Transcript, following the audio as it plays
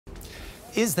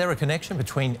Is there a connection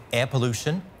between air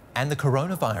pollution and the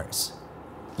coronavirus?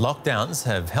 Lockdowns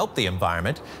have helped the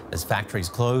environment as factories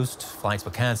closed, flights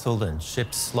were cancelled and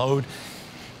ships slowed.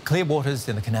 Clear waters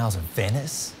in the canals of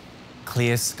Venice,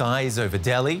 clear skies over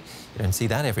Delhi. You don't see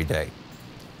that every day.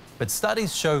 But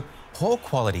studies show poor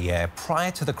quality air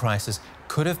prior to the crisis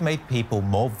could have made people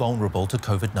more vulnerable to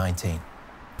COVID-19.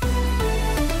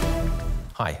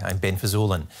 Hi, I'm Ben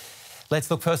Fazulin. Let's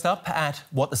look first up at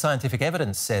what the scientific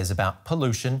evidence says about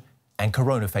pollution and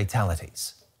corona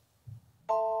fatalities.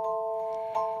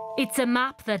 It's a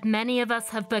map that many of us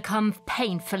have become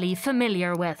painfully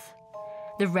familiar with.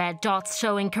 The red dots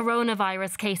showing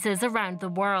coronavirus cases around the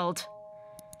world.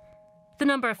 The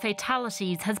number of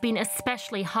fatalities has been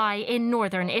especially high in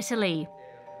northern Italy.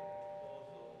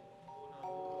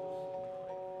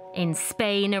 In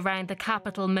Spain, around the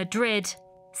capital Madrid,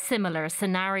 similar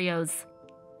scenarios.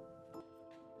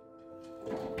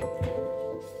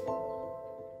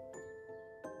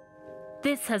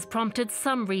 This has prompted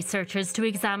some researchers to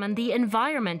examine the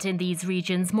environment in these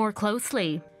regions more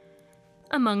closely.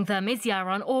 Among them is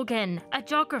Yaron Orgen, a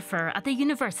geographer at the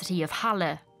University of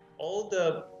Halle. All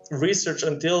the research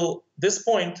until this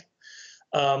point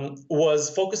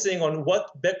was focusing on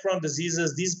what background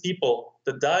diseases these people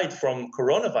that died from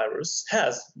coronavirus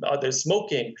has. Are they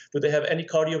smoking? Do they have any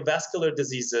cardiovascular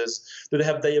diseases? Do they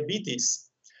have diabetes?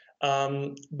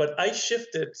 But I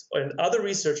shifted, and other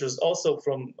researchers also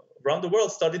from around the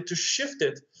world started to shift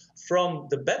it from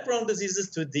the background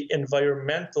diseases to the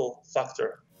environmental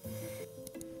factor.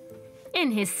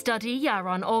 In his study,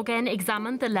 Yaron Orgen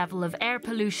examined the level of air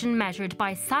pollution measured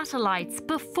by satellites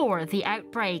before the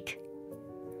outbreak.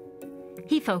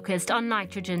 He focused on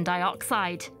nitrogen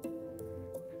dioxide,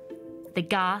 the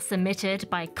gas emitted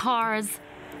by cars,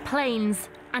 planes,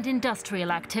 and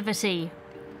industrial activity.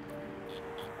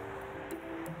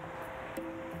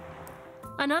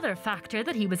 Another factor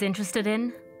that he was interested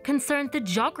in concerned the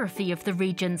geography of the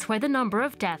regions where the number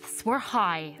of deaths were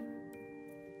high.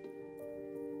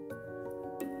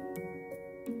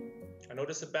 I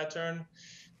noticed a pattern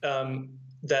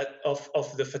that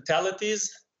of the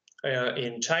fatalities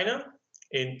in China,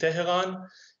 in Tehran,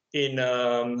 in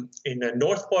the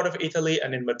north part of Italy,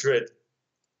 and in Madrid.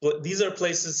 These are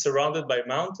places surrounded by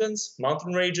mountains,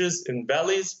 mountain ranges, and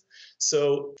valleys.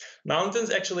 So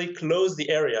mountains actually close the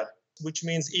area, which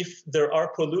means if there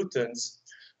are pollutants,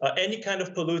 any kind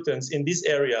of pollutants in this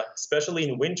area, especially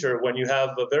in winter when you have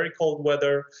a very cold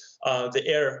weather, the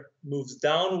air moves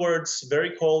downwards,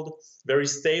 very cold, very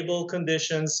stable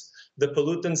conditions. The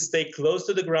pollutants stay close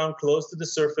to the ground, close to the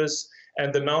surface,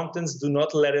 and the mountains do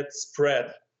not let it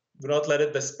spread, do not let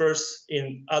it disperse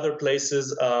in other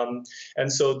places.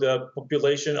 And so the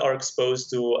population are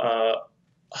exposed to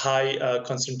high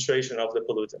concentration of the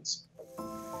pollutants.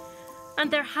 And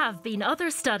there have been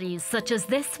other studies, such as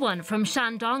this one from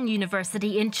Shandong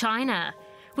University in China,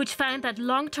 which found that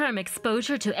long-term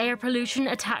exposure to air pollution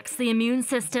attacks the immune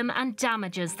system and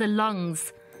damages the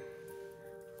lungs.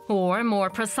 Or,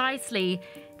 more precisely,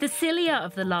 the cilia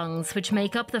of the lungs, which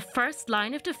make up the first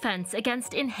line of defense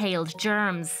against inhaled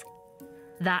germs.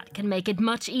 That can make it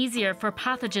much easier for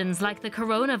pathogens like the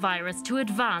coronavirus to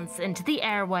advance into the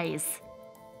airways.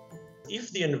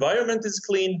 If the environment is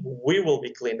clean, we will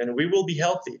be clean and we will be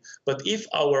healthy. But if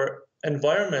our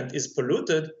environment is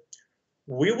polluted,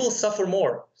 we will suffer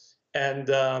more. And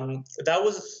that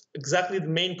was exactly the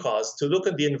main cause, to look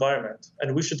at the environment,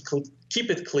 and we should keep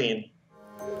it clean.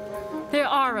 There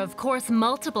are, of course,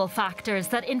 multiple factors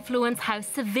that influence how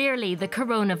severely the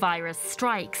coronavirus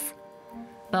strikes.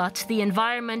 But the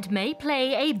environment may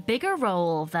play a bigger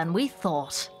role than we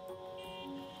thought.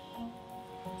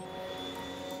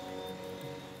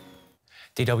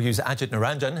 DW's Ajit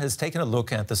Naranjan has taken a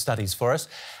look at the studies for us.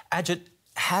 Ajit,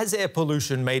 has air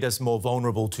pollution made us more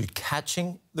vulnerable to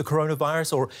catching the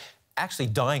coronavirus or actually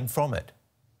dying from it?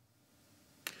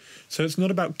 So it's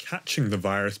not about catching the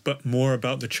virus, but more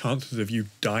about the chances of you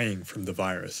dying from the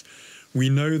virus. We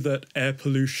know that air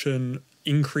pollution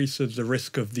increases the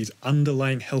risk of these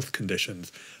underlying health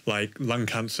conditions like lung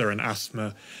cancer and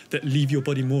asthma that leave your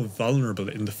body more vulnerable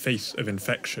in the face of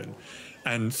infection.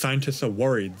 And scientists are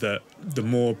worried that the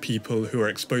more people who are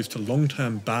exposed to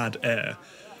long-term bad air,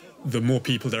 the more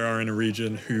people there are in a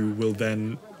region who will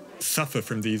then suffer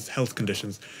from these health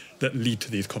conditions that lead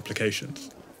to these complications.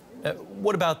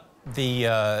 What about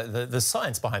the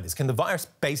science behind this? Can the virus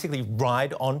basically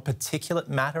ride on particulate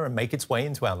matter and make its way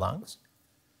into our lungs?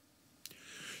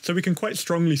 So we can quite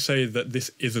strongly say that this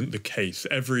isn't the case.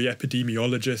 Every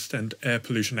epidemiologist and air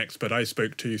pollution expert I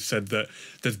spoke to said that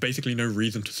there's basically no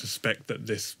reason to suspect that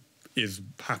this is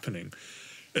happening.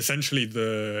 essentially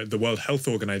the World Health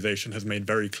Organization has made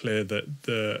very clear that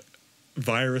the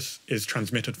virus is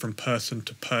transmitted from person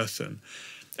to person,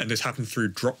 and this happens through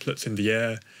droplets in the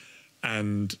air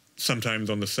and sometimes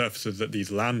on the surfaces that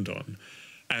these land on.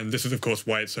 And this is, of course,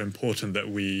 why it's so important that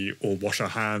we all wash our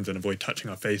hands and avoid touching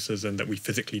our faces, and that we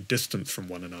physically distance from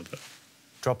one another.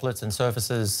 Droplets and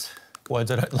surfaces,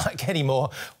 words I don't like anymore.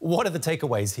 What are the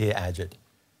takeaways here, Ajit?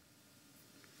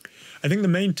 I think the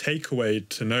main takeaway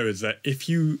to know is that if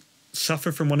you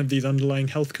suffer from one of these underlying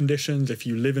health conditions, if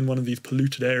you live in one of these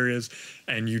polluted areas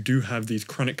and you do have these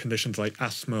chronic conditions like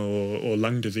asthma or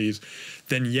lung disease,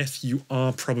 then yes, you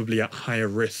are probably at higher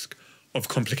risk of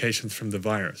complications from the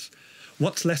virus.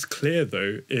 What's less clear,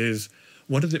 though, is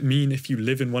what does it mean if you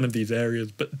live in one of these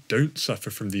areas but don't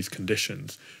suffer from these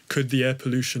conditions? Could the air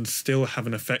pollution still have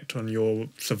an effect on your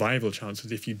survival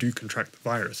chances if you do contract the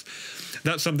virus?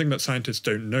 That's something that scientists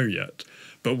don't know yet.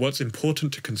 But what's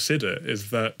important to consider is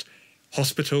that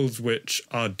hospitals which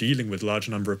are dealing with large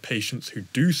number of patients who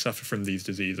do suffer from these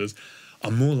diseases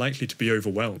are more likely to be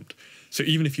overwhelmed. So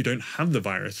even if you don't have the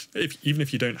virus, even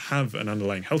if you don't have an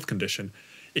underlying health condition,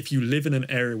 if you live in an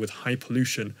area with high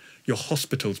pollution, your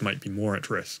hospitals might be more at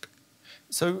risk.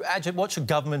 So, Ajit, what should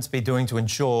governments be doing to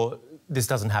ensure this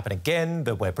doesn't happen again,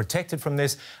 that we're protected from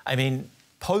this? I mean,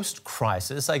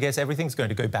 post-crisis, I guess everything's going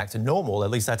to go back to normal, at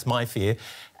least that's my fear,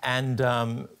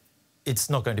 and it's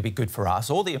not going to be good for us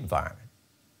or the environment.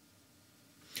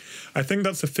 I think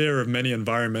that's the fear of many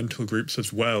environmental groups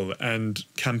as well, and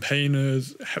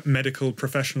campaigners, medical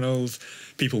professionals,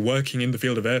 people working in the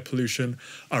field of air pollution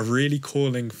are really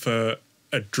calling for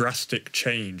a drastic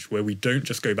change where we don't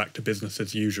just go back to business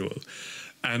as usual.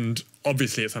 And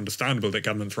obviously it's understandable that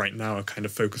governments right now are kind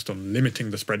of focused on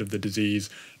limiting the spread of the disease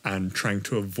and trying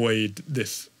to avoid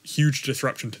this huge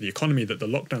disruption to the economy that the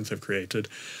lockdowns have created.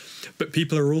 But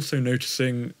people are also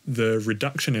noticing the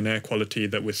reduction in air quality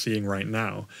that we're seeing right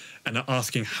now and are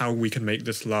asking how we can make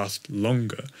this last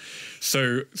longer.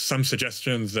 So some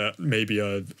suggestions that maybe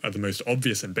are the most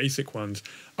obvious and basic ones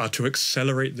are to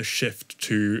accelerate the shift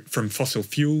from fossil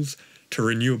fuels to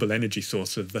renewable energy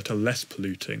sources that are less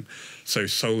polluting. So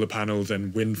solar panels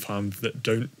and wind farms that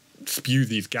don't spew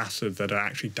these gases that are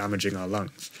actually damaging our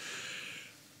lungs.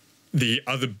 The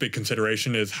other big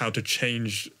consideration is how to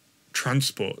change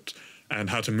transport and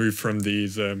how to move from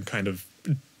these kind of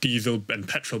diesel and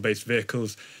petrol-based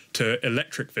vehicles to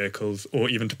electric vehicles or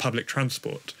even to public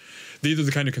transport. These are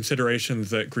the kind of considerations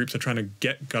that groups are trying to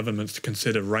get governments to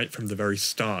consider right from the very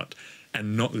start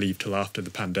and not leave till after the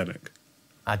pandemic.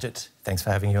 Ajit, thanks for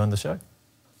having you on the show.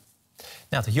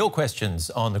 Now to your questions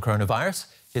on the coronavirus.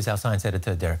 Here's our science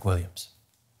editor, Derek Williams.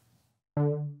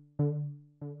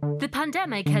 The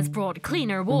pandemic has brought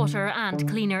cleaner water and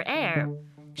cleaner air.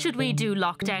 Should we do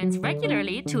lockdowns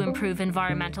regularly to improve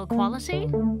environmental quality?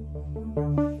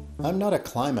 I'm not a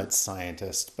climate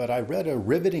scientist, but I read a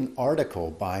riveting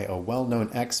article by a well-known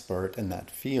expert in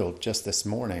that field just this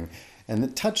morning, and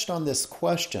it touched on this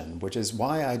question, which is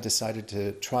why I decided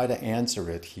to try to answer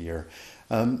it here.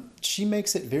 She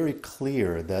makes it very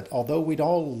clear that although we'd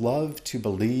all love to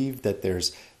believe that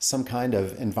there's some kind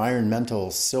of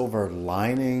environmental silver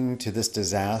lining to this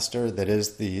disaster that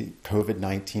is the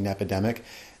COVID-19 epidemic,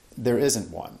 there isn't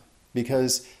one.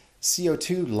 Because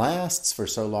CO2 lasts for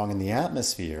so long in the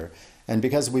atmosphere, and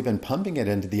because we've been pumping it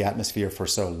into the atmosphere for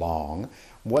so long,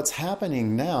 what's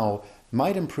happening now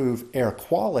might improve air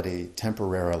quality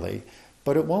temporarily,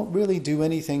 but it won't really do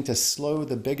anything to slow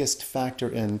the biggest factor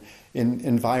in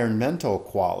environmental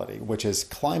quality, which is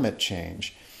climate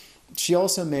change. She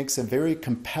also makes a very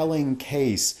compelling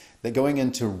case that going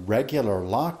into regular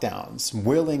lockdowns,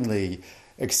 willingly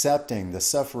accepting the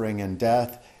suffering and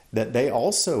death that they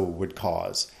also would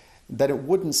cause, that it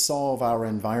wouldn't solve our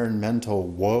environmental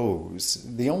woes.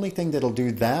 The only thing that'll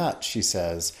do that, she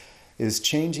says, is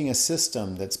changing a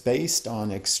system that's based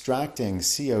on extracting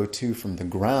CO2 from the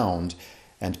ground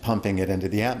and pumping it into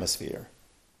the atmosphere.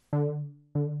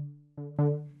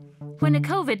 When a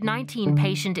COVID-19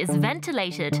 patient is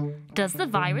ventilated, does the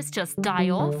virus just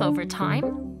die off over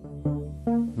time?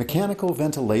 Mechanical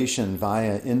ventilation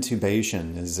via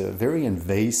intubation is a very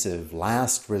invasive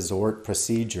last resort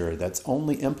procedure that's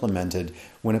only implemented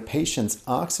when a patient's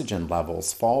oxygen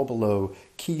levels fall below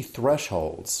key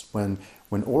thresholds, when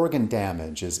organ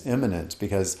damage is imminent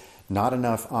because not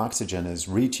enough oxygen is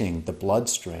reaching the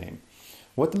bloodstream.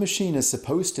 What the machine is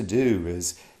supposed to do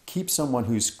is keep someone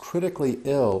who's critically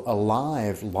ill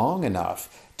alive long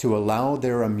enough to allow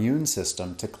their immune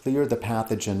system to clear the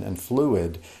pathogen and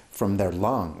fluid from their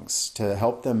lungs, to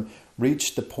help them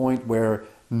reach the point where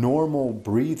normal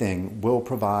breathing will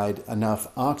provide enough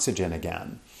oxygen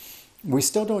again. We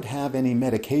still don't have any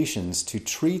medications to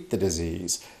treat the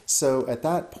disease, so at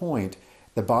that point,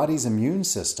 the body's immune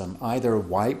system either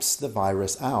wipes the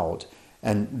virus out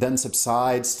and then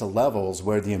subsides to levels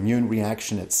where the immune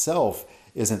reaction itself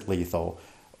isn't lethal,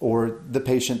 or the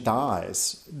patient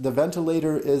dies. The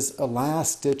ventilator is a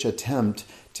last-ditch attempt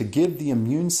to give the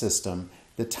immune system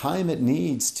the time it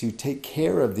needs to take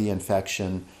care of the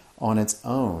infection on its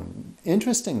own.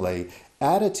 Interestingly,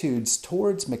 attitudes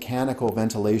towards mechanical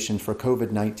ventilation for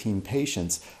COVID-19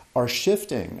 patients are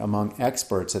shifting among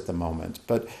experts at the moment,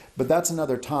 but that's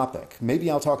another topic. Maybe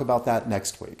I'll talk about that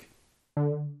next week.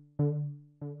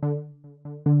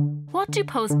 What do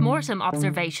post-mortem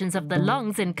observations of the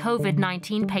lungs in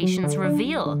COVID-19 patients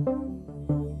reveal?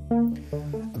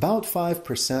 About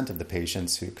 5% of the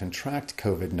patients who contract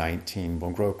COVID-19 will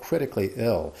grow critically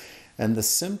ill, and the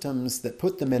symptoms that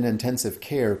put them in intensive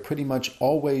care pretty much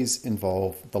always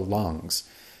involve the lungs.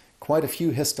 Quite a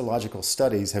few histological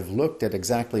studies have looked at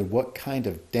exactly what kind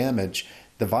of damage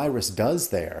the virus does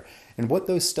there, and what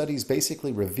those studies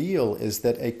basically reveal is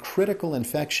that a critical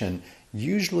infection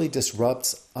usually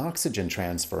disrupts oxygen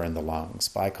transfer in the lungs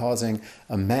by causing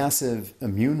a massive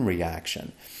immune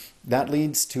reaction. That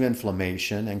leads to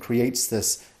inflammation and creates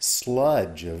this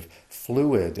sludge of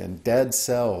fluid and dead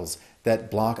cells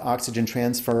that block oxygen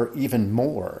transfer even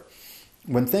more.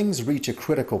 When things reach a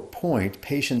critical point,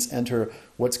 patients enter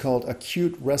what's called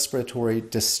acute respiratory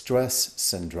distress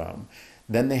syndrome.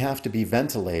 Then they have to be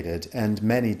ventilated, and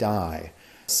many die.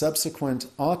 Subsequent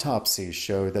autopsies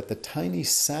show that the tiny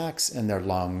sacs in their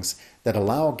lungs that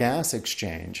allow gas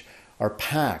exchange are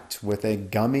packed with a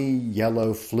gummy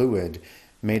yellow fluid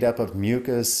made up of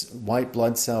mucus, white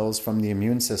blood cells from the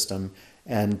immune system,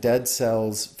 and dead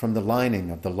cells from the lining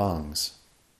of the lungs.